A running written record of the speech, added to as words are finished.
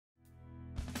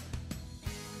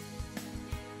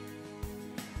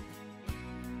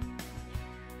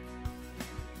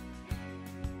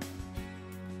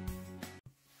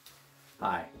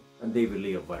Hi, I'm David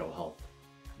Lee of Vital Health.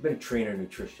 I've been a trainer,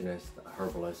 nutritionist, a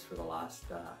herbalist for the last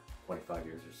 25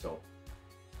 years or so.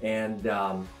 And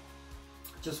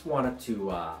just wanted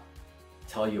to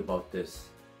tell you about this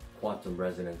quantum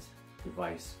resonance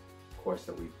device course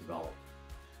that we've developed.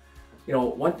 You know,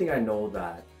 one thing I know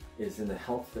that is in the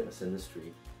health fitness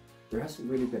industry, there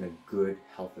hasn't really been a good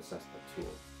health assessment tool.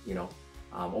 You know,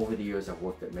 over the years I've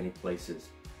worked at many places,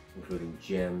 including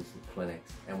gyms and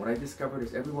clinics, and what I discovered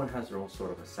is everyone has their own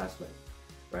sort of assessment,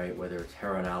 right? Whether it's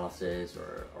hair analysis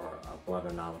or a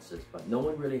blood analysis, but no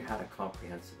one really had a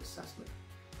comprehensive assessment.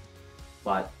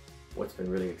 But what's been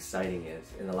really exciting is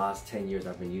in the last 10 years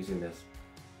I've been using this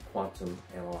quantum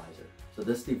analyzer. So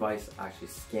this device actually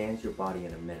scans your body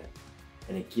in a minute,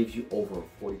 and it gives you over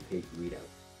a 40-page readout.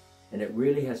 And it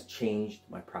really has changed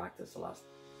my practice the last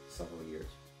several years.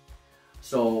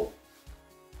 So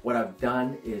what I've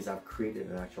done is I've created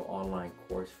an actual online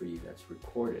course for you that's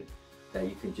recorded that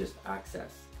you can just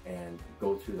access and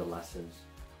go through the lessons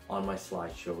on my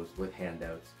slideshows with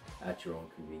handouts at your own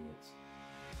convenience.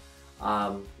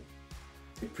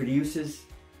 It produces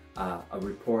a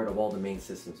report of all the main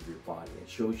systems of your body. It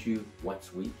shows you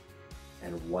what's weak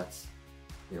and what's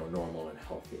normal and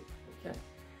healthy. Okay.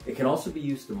 It can also be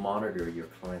used to monitor your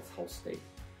client's health state,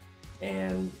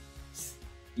 and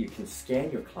you can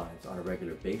scan your clients on a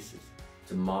regular basis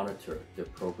to monitor their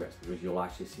progress, because you'll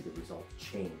actually see the results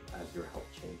change as your health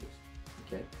changes.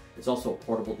 Okay. It's also a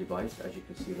portable device, as you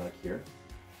can see like here,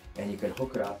 and you can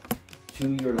hook it up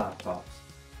to your laptops,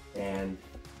 and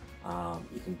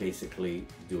you can basically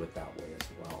do it that way as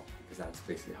well, because that's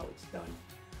basically how it's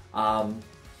done.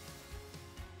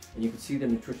 And you can see the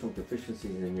nutritional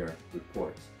deficiencies in your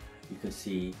reports. You can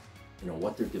see,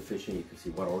 what they're deficient. You can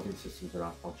see what organ systems are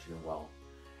not functioning well,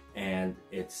 and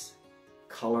it's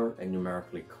color and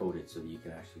numerically coded so that you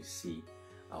can actually see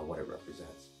what it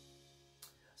represents.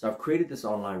 So I've created this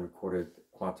online recorded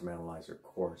quantum analyzer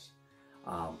course.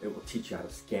 It will teach you how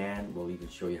to scan. We'll even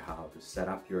show you how to set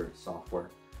up your software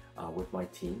with my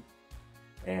team.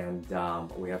 And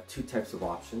we have two types of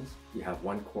options. You have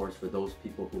one course for those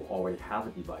people who already have a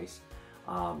device.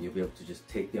 You'll be able to just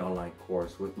take the online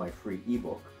course with my free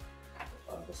ebook.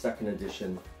 The second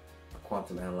edition, a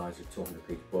Quantum Analyzer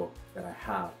 200-page book that I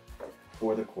have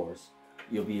for the course,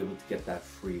 you'll be able to get that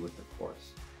free with the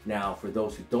course. Now, for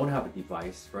those who don't have a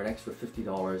device, for an extra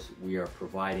 $50, we are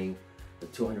providing the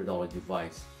 $200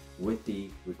 device with the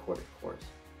recorded course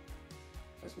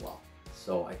as well.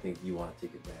 So I think you want to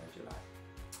take advantage of that.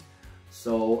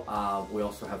 So we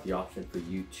also have the option for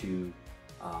you to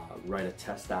write a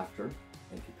test after, and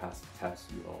if you pass the test,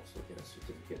 you will also get a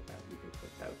certificate that you can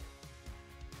print out.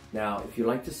 Now, if you'd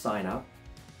like to sign up,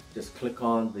 just click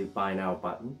on the Buy Now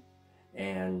button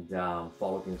and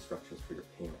follow the instructions for your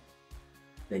payment.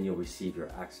 Then you'll receive your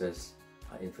access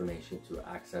information to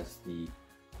access the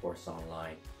course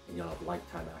online, and you'll have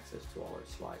lifetime access to all our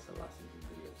slides and lessons and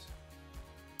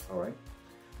videos. All right.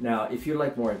 Now, if you'd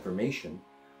like more information,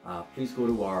 please go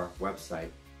to our website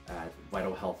at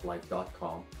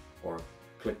vitalhealthlife.com or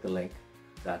click the link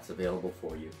that's available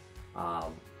for you,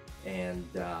 and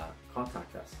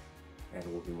contact us, and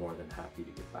we'll be more than happy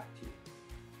to get back to you.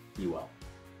 Be well.